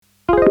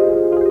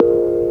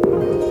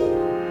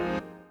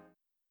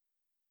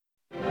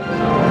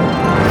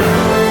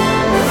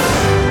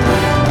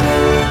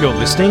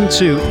listening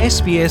to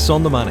SBS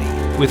On The Money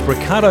with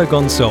Ricardo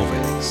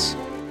Gonçalves.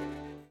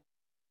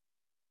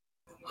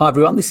 Hi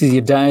everyone, this is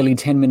your daily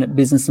 10-minute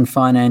business and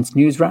finance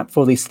news wrap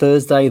for this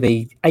Thursday,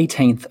 the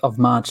 18th of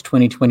March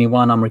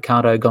 2021. I'm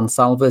Ricardo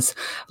Gonçalves.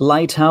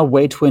 Later,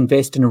 where to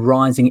invest in a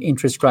rising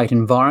interest rate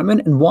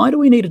environment and why do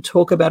we need to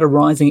talk about a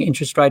rising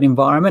interest rate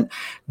environment?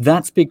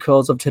 That's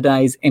because of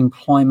today's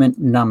employment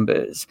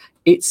numbers.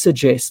 It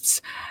suggests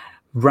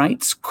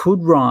rates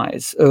could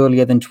rise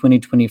earlier than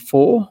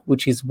 2024,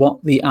 which is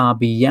what the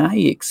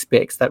RBA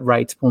expects, that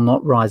rates will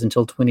not rise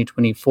until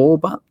 2024,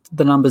 but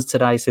the numbers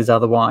today says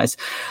otherwise.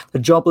 The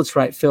jobless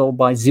rate fell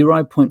by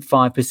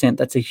 0.5%.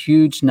 That's a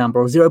huge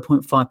number, or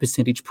 0.5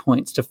 percentage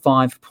points to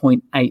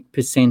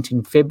 5.8%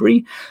 in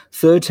February.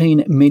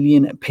 13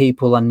 million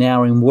people are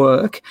now in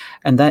work,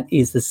 and that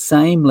is the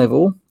same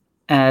level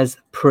as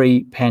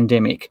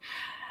pre-pandemic.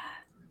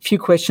 Few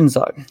questions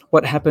though.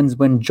 What happens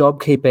when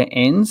JobKeeper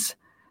ends?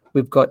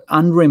 We've got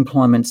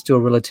underemployment still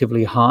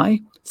relatively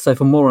high. So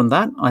for more on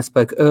that, I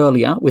spoke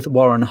earlier with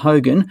Warren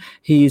Hogan.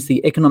 He is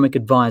the economic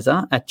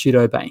advisor at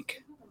Judo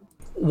Bank.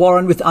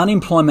 Warren, with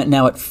unemployment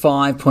now at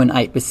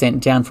 5.8%,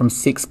 down from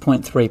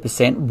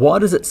 6.3%, what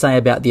does it say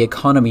about the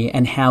economy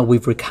and how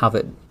we've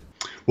recovered?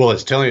 Well,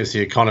 it's telling us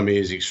the economy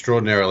is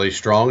extraordinarily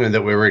strong and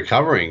that we're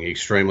recovering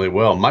extremely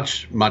well,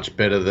 much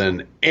better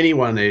than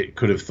anyone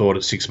could have thought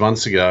it 6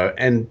 months ago.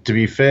 And to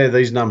be fair,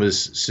 these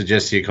numbers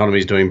suggest the economy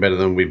is doing better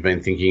than we've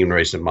been thinking in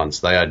recent months.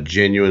 They are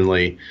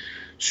genuinely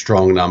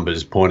strong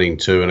numbers pointing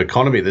to an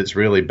economy that's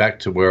really back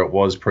to where it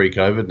was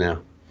pre-COVID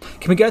now.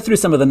 Can we go through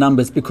some of the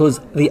numbers? Because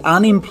the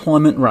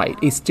unemployment rate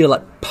is still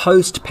at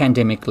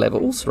post-pandemic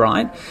levels,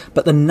 right?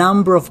 But the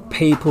number of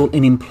people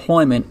in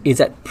employment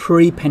is at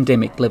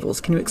pre-pandemic levels.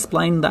 Can you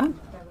explain that?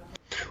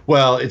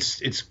 Well,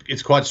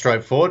 it's quite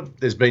straightforward.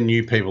 There's been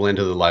new people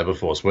enter the labour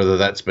force, whether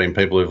that's been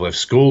people who've left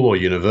school or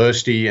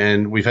university,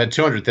 and we've had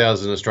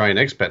 200,000 Australian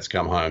expats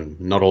come home.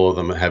 Not all of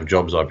them have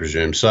jobs, I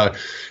presume. So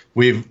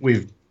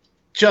we've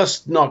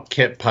just not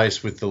kept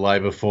pace with the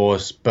labour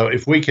force. But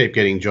if we keep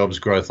getting jobs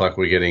growth like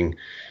we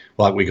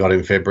got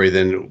in February,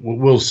 then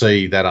we'll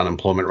see that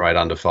unemployment rate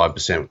under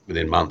 5%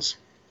 within months.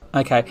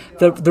 Okay.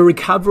 The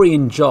recovery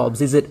in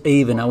jobs, is it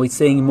even? Are we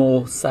seeing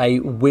more, say,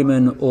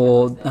 women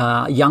or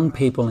young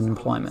people in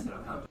employment?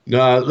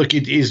 No, look,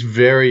 it is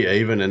very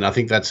even, and I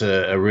think that's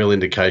a real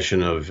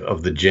indication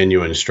of the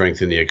genuine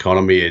strength in the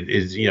economy. It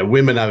is,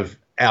 women have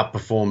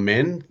outperformed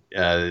men.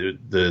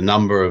 The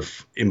number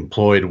of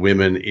employed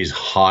women is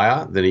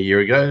higher than a year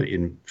ago.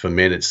 For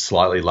men, it's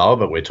slightly lower,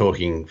 but we're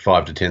talking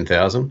 5 to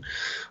 10,000.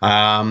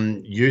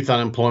 Youth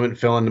unemployment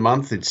fell in the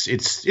month.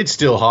 It's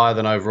still higher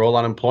than overall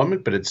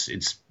unemployment, but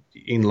it's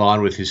in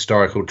line with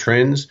historical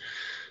trends.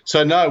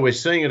 So no, we're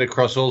seeing it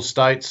across all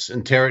states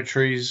and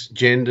territories,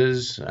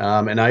 genders,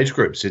 and age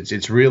groups.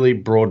 It's really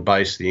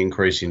broad-based, the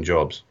increase in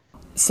jobs.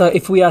 So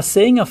if we are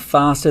seeing a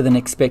faster than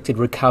expected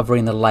recovery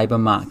in the labour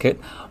market,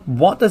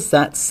 what does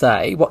that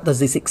say? What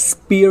does this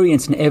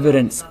experience and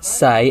evidence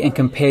say, and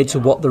compared to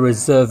what the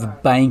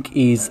Reserve Bank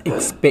is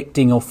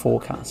expecting or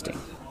forecasting?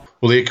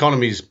 Well, the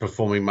economy is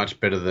performing much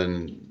better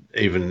than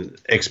even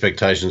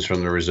expectations from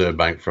the Reserve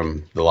Bank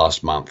from the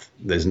last month.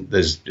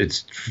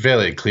 It's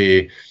fairly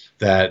clear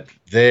that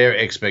their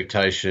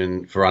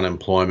expectation for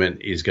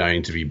unemployment is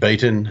going to be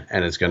beaten,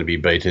 and it's going to be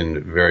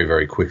beaten very,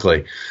 very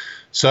quickly.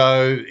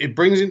 So it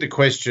brings into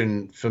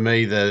question for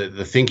me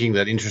the thinking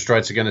that interest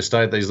rates are going to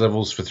stay at these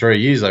levels for 3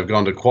 years. They've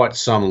gone to quite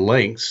some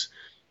lengths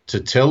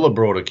to tell the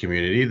broader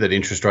community that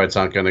interest rates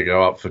aren't going to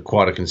go up for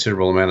quite a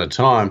considerable amount of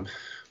time.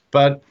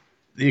 But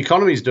the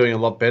economy is doing a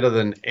lot better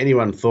than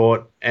anyone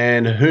thought,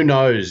 and who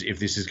knows if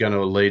this is going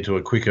to lead to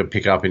a quicker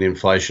pickup in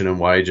inflation and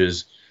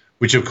wages,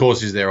 which of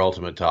course is their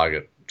ultimate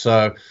target.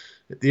 So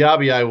the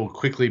RBA will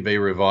quickly be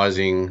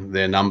revising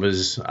their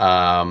numbers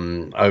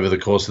over the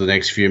course of the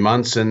next few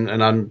months, and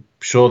I'm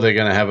sure they're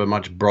going to have a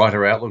much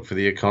brighter outlook for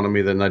the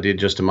economy than they did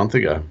just a month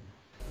ago.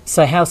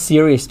 So how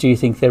serious do you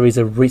think there is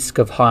a risk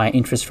of higher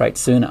interest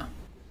rates sooner?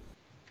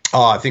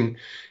 I think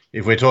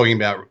if we're talking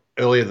about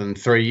earlier than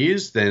 3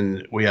 years,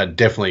 then we are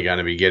definitely going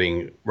to be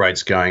getting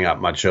rates going up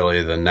much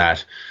earlier than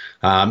that.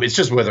 It's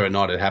just whether or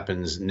not it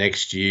happens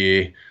next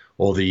year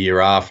or the year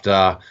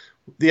after.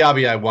 The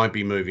RBA won't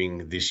be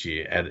moving this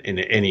year in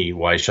any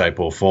way, shape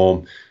or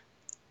form.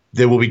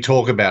 There will be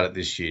talk about it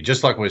this year,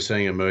 just like we're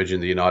seeing emerge in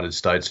the United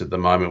States at the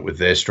moment with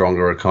their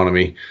stronger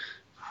economy.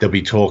 There'll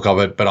be talk of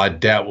it, but I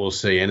doubt we'll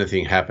see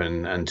anything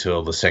happen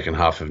until the second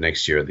half of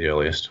next year at the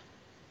earliest.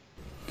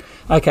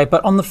 Okay,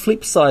 but on the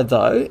flip side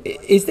though,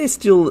 is there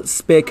still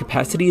spare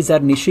capacity? Is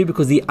that an issue?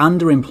 Because the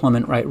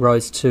underemployment rate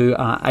rose to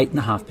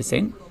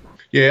 8.5%.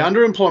 Yeah,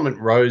 underemployment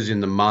rose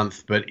in the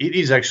month, but it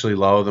is actually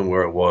lower than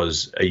where it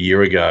was a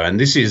year ago. And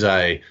this is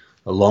a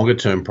longer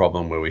term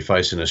problem where we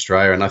face in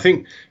Australia. And I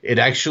think it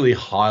actually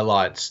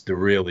highlights the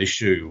real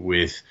issue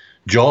with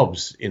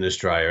jobs in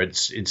Australia.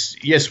 It's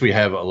yes, we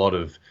have a lot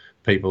of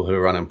people who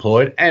are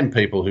unemployed and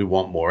people who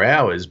want more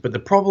hours. But the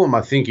problem,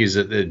 I think, is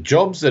that the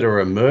jobs that are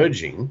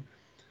emerging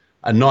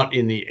are not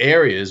in the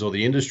areas or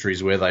the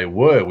industries where they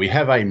were. We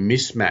have a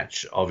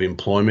mismatch of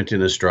employment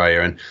in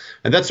Australia,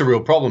 and that's a real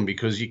problem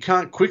because you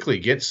can't quickly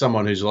get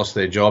someone who's lost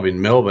their job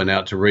in Melbourne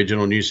out to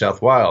regional New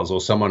South Wales,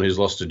 or someone who's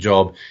lost a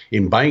job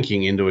in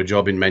banking into a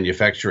job in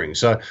manufacturing.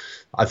 So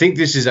I think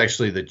this is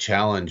actually the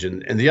challenge,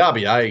 and the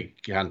RBA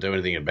can't do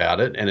anything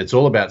about it, and it's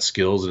all about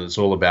skills and it's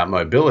all about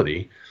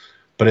mobility.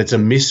 But it's a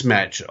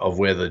mismatch of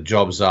where the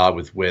jobs are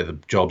with where the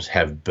jobs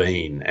have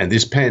been. And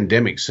this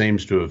pandemic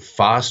seems to have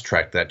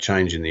fast-tracked that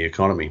change in the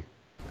economy.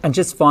 And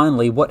just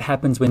finally, what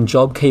happens when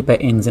JobKeeper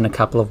ends in a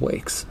couple of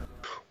weeks?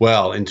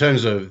 Well, in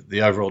terms of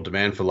the overall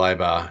demand for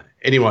labour,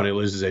 anyone who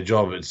loses their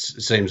job, it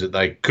seems that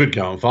they could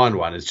go and find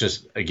one. It's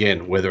just,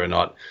 again, whether or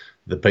not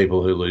the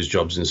people who lose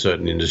jobs in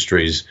certain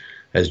industries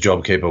as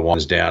JobKeeper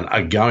winds down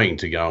are going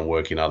to go and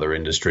work in other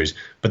industries.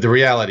 But the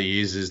reality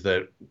is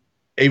that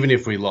even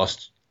if we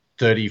lost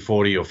 30,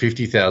 40 or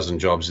 50,000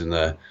 jobs in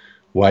the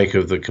wake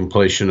of the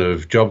completion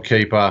of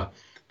JobKeeper,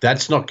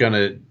 that's not going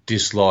to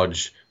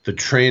dislodge the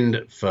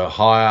trend for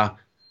higher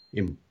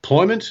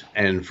employment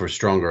and for a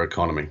stronger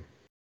economy.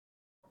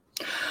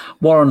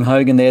 Warren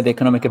Hogan there, the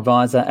economic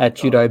advisor at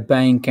Judo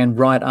Bank, and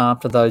right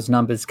after those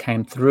numbers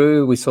came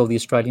through, we saw the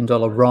Australian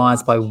dollar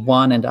rise by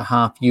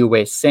 1.5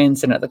 US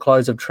cents, and at the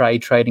close of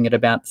trade, trading at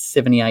about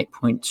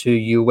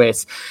 78.2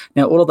 US.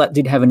 Now, all of that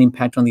did have an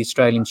impact on the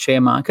Australian share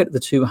market. The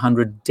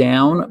 200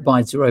 down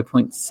by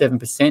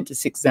 0.7% to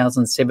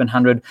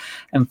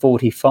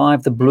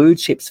 6,745. The blue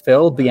chips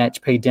fell,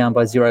 BHP down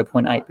by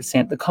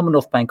 0.8%, the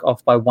Commonwealth Bank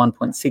off by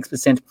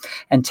 1.6%,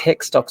 and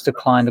tech stocks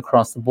declined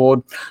across the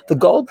board. The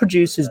gold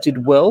producers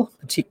did well,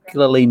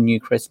 particularly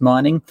Newcrest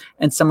Mining,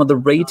 and some of the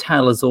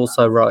retailers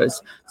also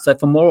rose. So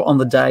for more on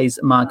the day's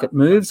market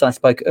moves, I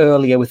spoke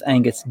earlier with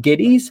Angus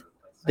Geddes,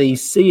 the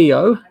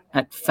CEO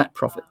at Fat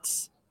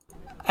Profits.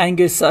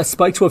 Angus, I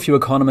spoke to a few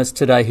economists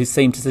today who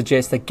seem to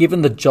suggest that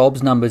given the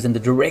jobs numbers and the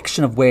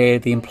direction of where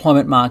the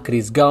employment market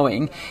is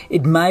going,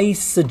 it may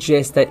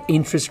suggest that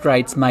interest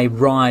rates may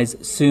rise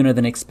sooner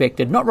than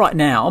expected. Not right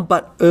now,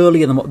 but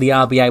earlier than what the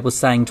RBA was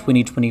saying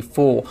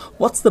 2024.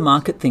 What's the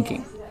market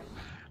thinking?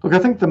 Look, I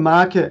think the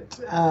market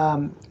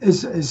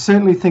is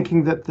certainly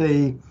thinking that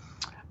the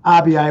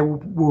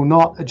RBA will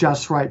not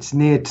adjust rates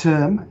near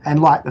term,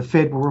 and like the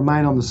Fed will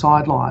remain on the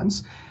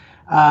sidelines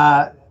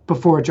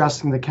before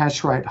adjusting the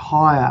cash rate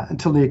higher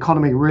until the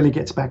economy really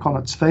gets back on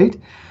its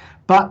feet.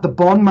 But the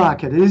bond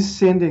market is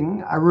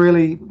sending a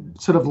really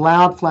sort of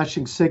loud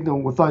flashing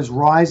signal with those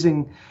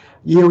rising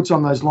yields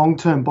on those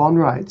long-term bond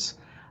rates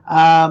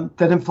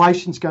that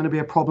inflation's going to be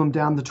a problem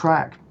down the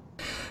track.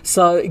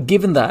 So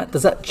given that,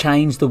 does that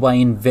change the way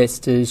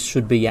investors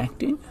should be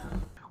acting?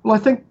 Well, I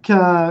think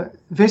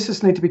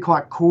investors need to be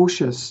quite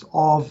cautious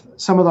of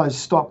some of those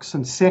stocks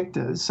and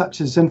sectors, such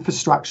as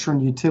infrastructure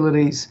and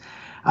utilities,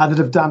 that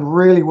have done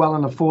really well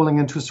in a falling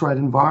interest rate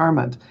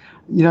environment.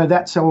 You know,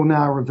 that's all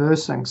now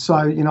reversing.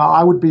 So, you know,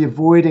 I would be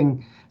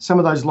avoiding some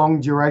of those long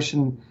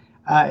duration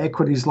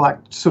equities like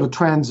sort of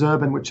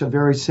Transurban, which are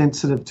very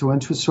sensitive to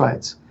interest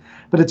rates.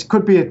 But it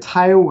could be a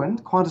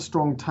tailwind, quite a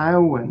strong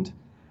tailwind,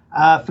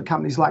 for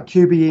companies like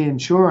QBE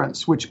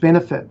Insurance, which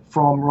benefit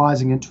from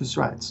rising interest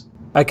rates.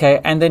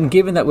 Okay, and then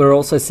given that we're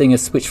also seeing a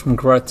switch from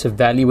growth to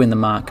value in the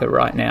market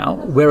right now,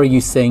 where are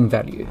you seeing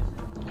value?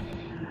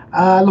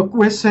 Look,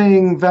 we're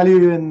seeing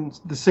value in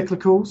the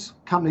cyclicals,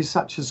 companies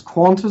such as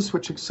Qantas,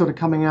 which are sort of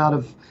coming out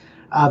of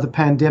the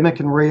pandemic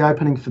and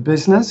reopening for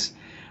business,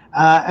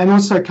 and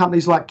also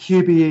companies like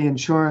QBE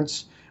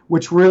Insurance,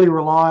 which really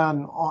rely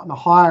on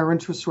higher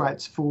interest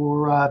rates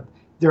for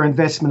their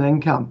investment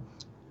income.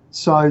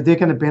 So they're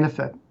going to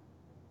benefit.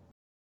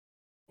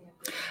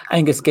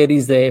 Angus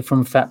Geddes there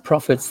from Fat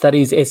Profits. That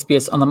is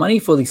SBS On The Money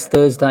for this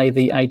Thursday,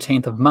 the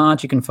 18th of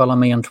March. You can follow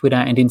me on Twitter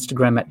and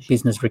Instagram at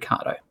Business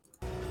Ricardo.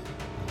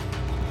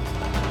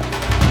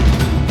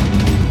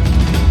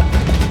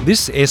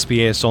 This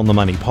SBS On The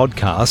Money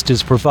podcast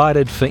is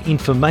provided for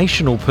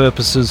informational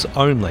purposes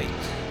only.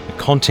 The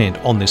content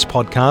on this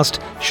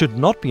podcast should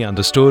not be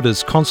understood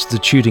as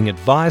constituting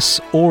advice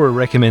or a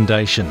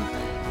recommendation.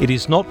 It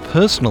is not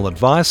personal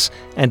advice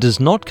and does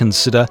not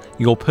consider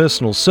your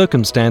personal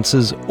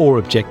circumstances or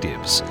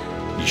objectives.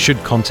 You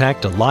should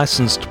contact a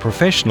licensed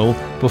professional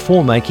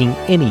before making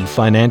any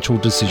financial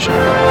decision.